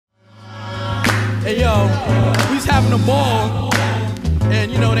Hey yo, we was having a ball,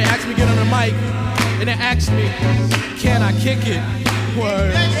 and you know they asked me to get on the mic, and they asked me, can I kick it?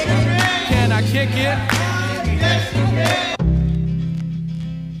 Word. Can I kick it?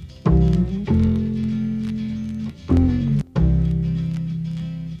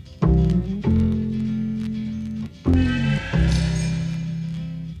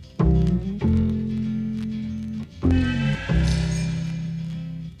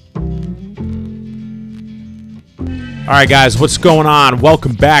 All right, guys, what's going on?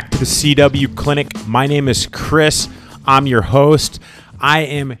 Welcome back to the CW Clinic. My name is Chris. I'm your host. I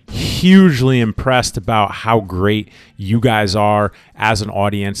am hugely impressed about how great you guys are as an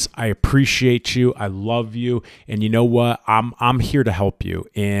audience. I appreciate you. I love you. And you know what? I'm here to help you.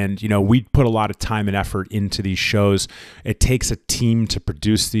 And, you know, we put a lot of time and effort into these shows. It takes a team to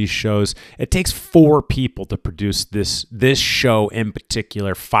produce these shows. It takes 4 people to produce this show in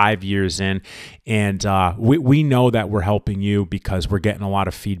particular, 5 years in. And we know that we're helping you because we're getting a lot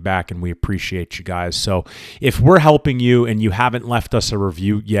of feedback and we appreciate you guys. So if we're helping you and you haven't left us a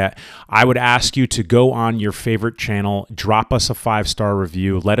review yet, I would ask you to go on your favorite channel, drop us a 5-star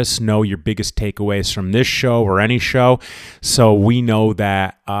review. Let us know your biggest takeaways from this show or any show, so we know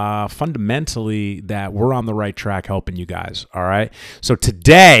that fundamentally that we're on the right track helping you guys. All right. So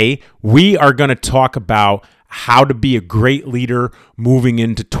today we are going to talk about how to be a great leader moving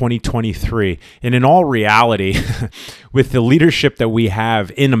into 2023. And in all reality, with the leadership that we have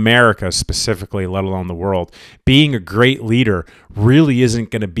in America specifically, let alone the world, being a great leader really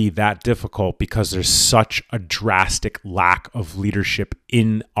isn't going to be that difficult because there's such a drastic lack of leadership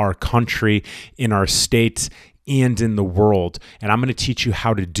in our country, in our states, and in the world. And I'm going to teach you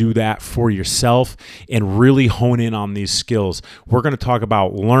how to do that for yourself and really hone in on these skills. We're going to talk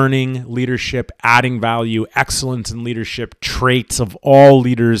about learning leadership, adding value, excellence in leadership, traits of all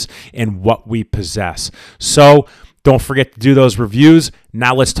leaders, and what we possess. So don't forget to do those reviews.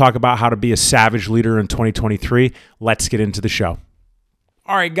 Now let's talk about how to be a savage leader in 2023. Let's get into the show.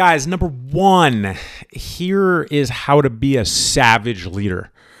 All right, guys, number 1, here is how to be a savage leader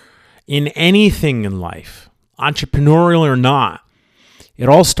in anything in life. Entrepreneurial or not, it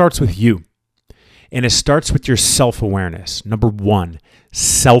all starts with you. And it starts with your self-awareness. Number 1,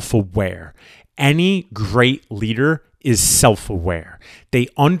 self-aware. Any great leader is self-aware. They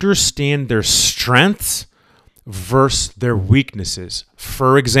understand their strengths versus their weaknesses.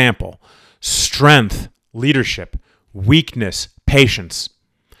 For example, strength, leadership; weakness, patience.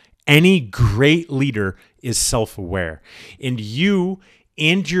 Any great leader is self-aware. And you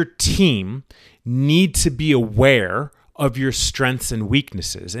and your team need to be aware of your strengths and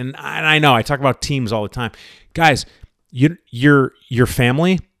weaknesses. And I know I talk about teams all the time. Guys, your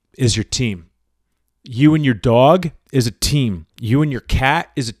family is your team. You and your dog is a team. You and your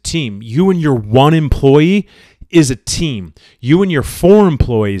cat is a team. You and your 1 employee is a team. You and your 4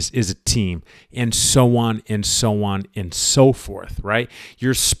 employees is a team, and so on and so on and so forth, right?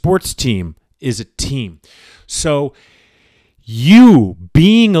 Your sports team is a team. So you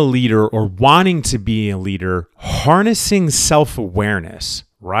being a leader or wanting to be a leader, harnessing self-awareness,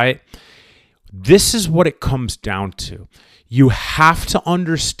 right? This is what it comes down to. You have to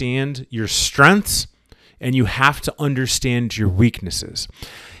understand your strengths and you have to understand your weaknesses.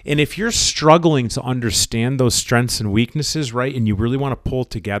 And if you're struggling to understand those strengths and weaknesses, right, and you really want to pull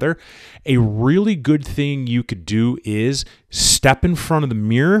together, a really good thing you could do is step in front of the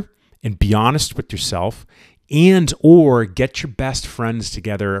mirror and be honest with yourself, and or get your best friends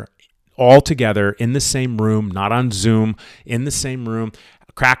together, all together in the same room, not on Zoom, in the same room.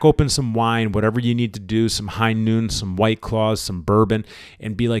 Crack open some wine, whatever you need to do, some High Noon, some White Claws, some bourbon,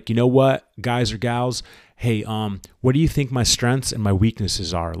 and be like, you know what, guys or gals, hey, what do you think my strengths and my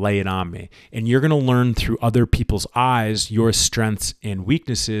weaknesses are? Lay it on me. And you're going to learn through other people's eyes your strengths and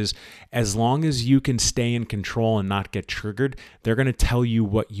weaknesses. As long as you can stay in control and not get triggered, they're going to tell you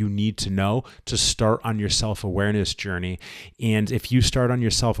what you need to know to start on your self-awareness journey. And if you start on your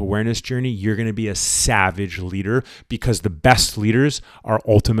self-awareness journey, you're going to be a savage leader because the best leaders are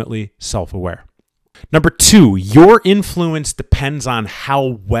ultimately self-aware. Number 2, your influence depends on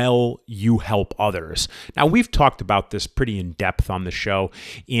how well you help others. Now, we've talked about this pretty in depth on the show,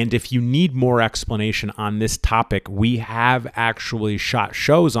 and if you need more explanation on this topic, we have actually shot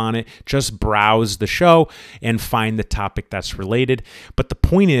shows on it. Just browse the show and find the topic that's related. But the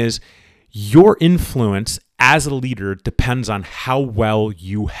point is, your influence as a leader depends on how well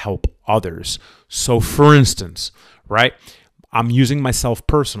you help others. So, for instance, right, I'm using myself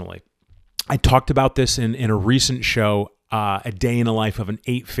personally. I talked about this in a recent show, A Day in the Life of an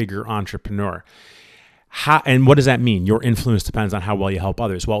 8-Figure Entrepreneur. And what does that mean? Your influence depends on how well you help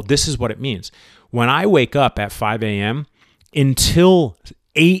others. Well, this is what it means. When I wake up at 5 a.m. until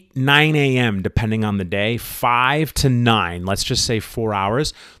 8, 9 a.m., depending on the day, 5 to 9, let's just say 4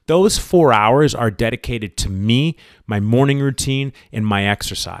 hours. Those 4 hours are dedicated to me, my morning routine, and my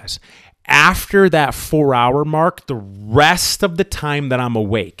exercise. After that 4-hour mark, the rest of the time that I'm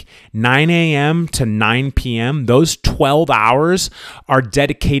awake, 9 a.m. to 9 p.m., those 12 hours are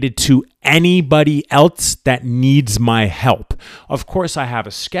dedicated to anybody else that needs my help. Of course, I have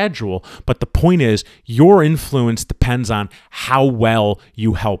a schedule, but the point is your influence depends on how well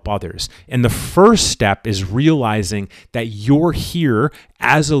you help others. And the first step is realizing that you're here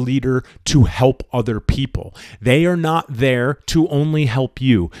as a leader to help other people. They are not there to only help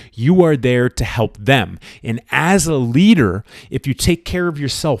you. You are there to help them. And as a leader, if you take care of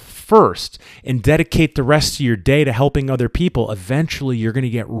yourself first and dedicate the rest of your day to helping other people, eventually you're going to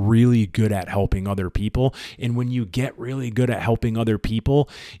get really good at helping other people. And when you get really good at helping other people,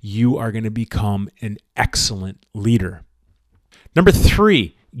 you are going to become an excellent leader. Number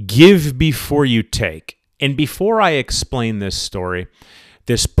 3, give before you take. And before I explain this story,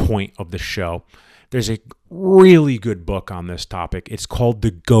 this point of the show, there's a really good book on this topic. It's called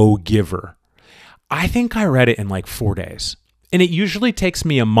The Go-Giver. I think I read it in like 4 days. And it usually takes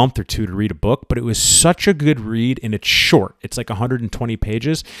me a month or 2 to read a book, but it was such a good read, and it's short. It's like 120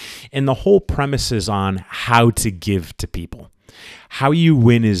 pages. And the whole premise is on how to give to people. How you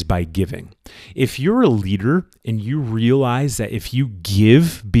win is by giving. If you're a leader and you realize that if you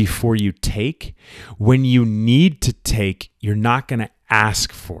give before you take, when you need to take, you're not going to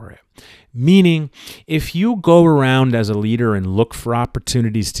ask for it. Meaning, if you go around as a leader and look for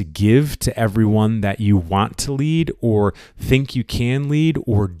opportunities to give to everyone that you want to lead or think you can lead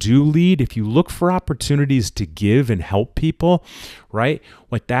or do lead, if you look for opportunities to give and help people, right,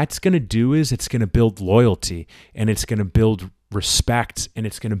 what that's going to do is it's going to build loyalty and it's going to build respect, and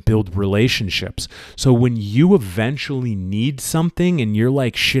it's going to build relationships. So when you eventually need something and you're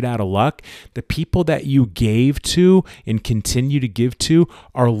like shit out of luck, the people that you gave to and continue to give to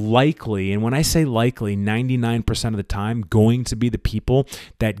are likely, and when I say likely, 99% of the time going to be the people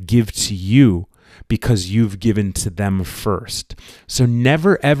that give to you because you've given to them first. So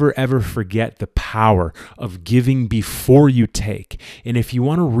never, ever, ever forget the power of giving before you take. And if you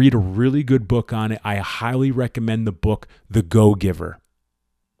want to read a really good book on it, I highly recommend the book, The Go-Giver.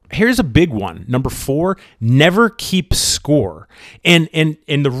 Here's a big one. Number 4, never keep score. And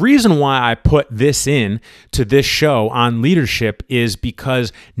the reason why I put this in to this show on leadership is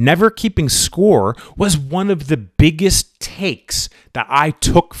because never keeping score was one of the biggest takes that I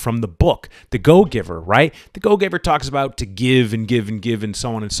took from the book, The Go-Giver, right? The Go-Giver talks about to give and give and give and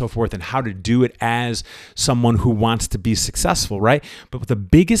so on and so forth and how to do it as someone who wants to be successful, right? But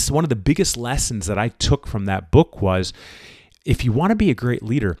one of the biggest lessons that I took from that book was, if you want to be a great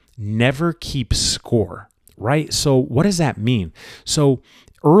leader, never keep score, right? So what does that mean? So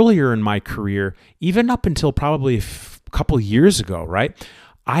earlier in my career, even up until probably a couple of years ago, right,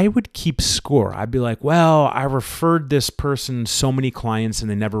 I would keep score. I'd be like, well, I referred this person so many clients and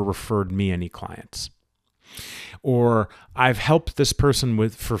they never referred me any clients. Or I've helped this person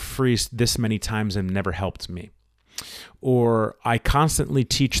for free this many times and never helped me. Or I constantly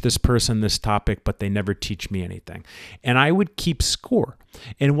teach this person this topic, but they never teach me anything. And I would keep score.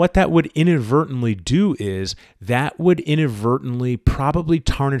 And what that would inadvertently do is that would inadvertently probably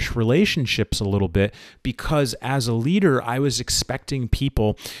tarnish relationships a little bit, because as a leader, I was expecting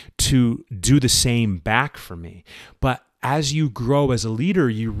people to do the same back for me. But as you grow as a leader,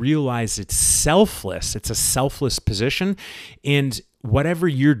 you realize it's selfless. It's a selfless position. And whatever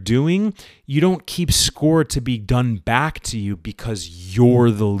you're doing, you don't keep score to be done back to you because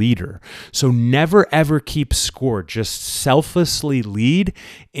you're the leader. So never, ever keep score. Just selflessly lead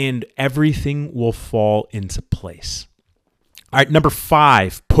and everything will fall into place. All right, number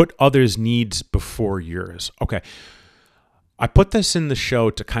 5, put others' needs before yours. Okay. I put this in the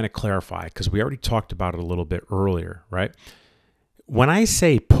show to kind of clarify because we already talked about it a little bit earlier, right? When I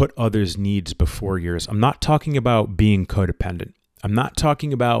say put others' needs before yours, I'm not talking about being codependent. I'm not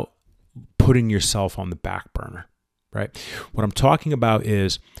talking about putting yourself on the back burner, right? What I'm talking about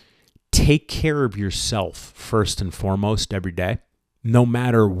is take care of yourself first and foremost every day. No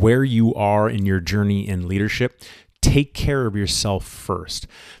matter where you are in your journey in leadership, take care of yourself first.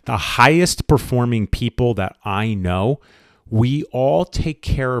 The highest performing people that I know, we all take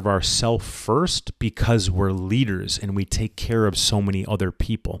care of ourselves first because we're leaders and we take care of so many other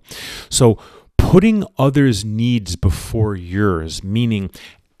people. So putting others' needs before yours, meaning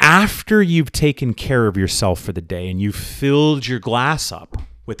after you've taken care of yourself for the day and you've filled your glass up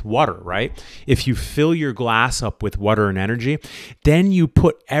with water, right? If you fill your glass up with water and energy, then you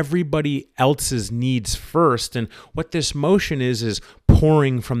put everybody else's needs first. And what this motion is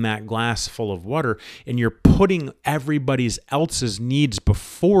pouring from that glass full of water, and you're putting everybody else's needs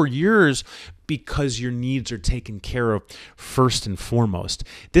before yours because your needs are taken care of first and foremost.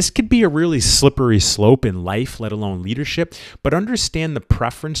 This could be a really slippery slope in life, let alone leadership, but understand the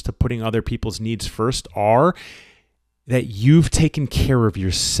preference to putting other people's needs first are that you've taken care of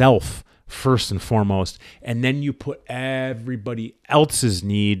yourself first and foremost, and then you put everybody else's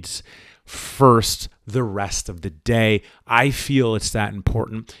needs first the rest of the day. I feel it's that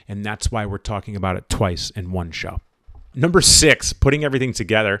important, and that's why we're talking about it twice in one show. Number 6, putting everything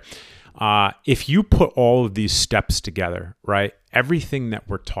together. If you put all of these steps together, right, everything that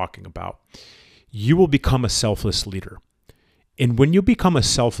we're talking about, you will become a selfless leader. And when you become a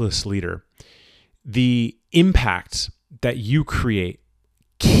selfless leader, the impacts that you create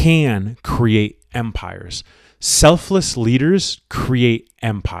can create empires. Selfless leaders create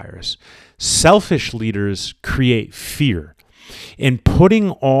empires. Selfish leaders create fear. And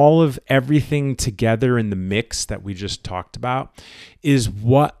putting all of everything together in the mix that we just talked about is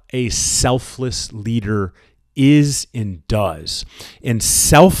what a selfless leader is and does. And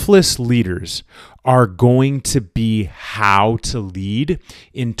selfless leaders are going to be how to lead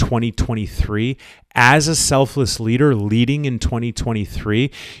in 2023. As a selfless leader leading in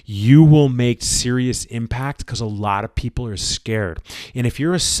 2023, you will make serious impact because a lot of people are scared. And if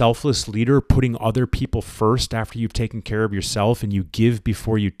you're a selfless leader putting other people first after you've taken care of yourself, and you give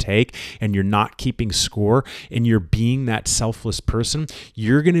before you take, and you're not keeping score, and you're being that selfless person,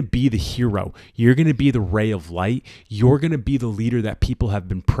 you're going to be the hero. You're going to be the ray of light. You're going to be the leader that people have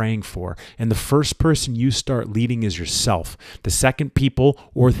been praying for. And the first person you start leading is yourself. The second people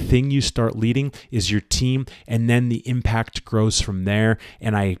or thing you start leading is your team, and then the impact grows from there.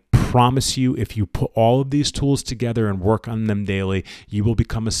 And I promise you, if you put all of these tools together and work on them daily, you will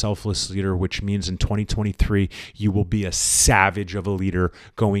become a selfless leader, which means in 2023, you will be a savage of a leader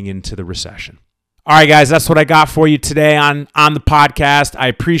going into the recession. All right, guys, that's what I got for you today on the podcast. I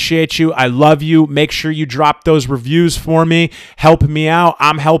appreciate you. I love you. Make sure you drop those reviews for me. Help me out.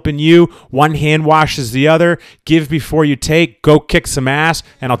 I'm helping you. One hand washes the other. Give before you take. Go kick some ass,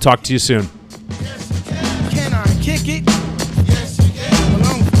 and I'll talk to you soon. Can I kick it? Yes, you can.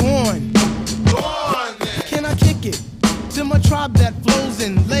 Well, I'm born. Can I kick it? To my tribe that flows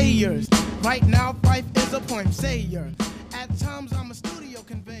in layers. Right now, Fife is a point sayer. At times, I'm a studio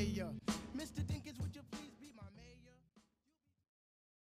conveyor.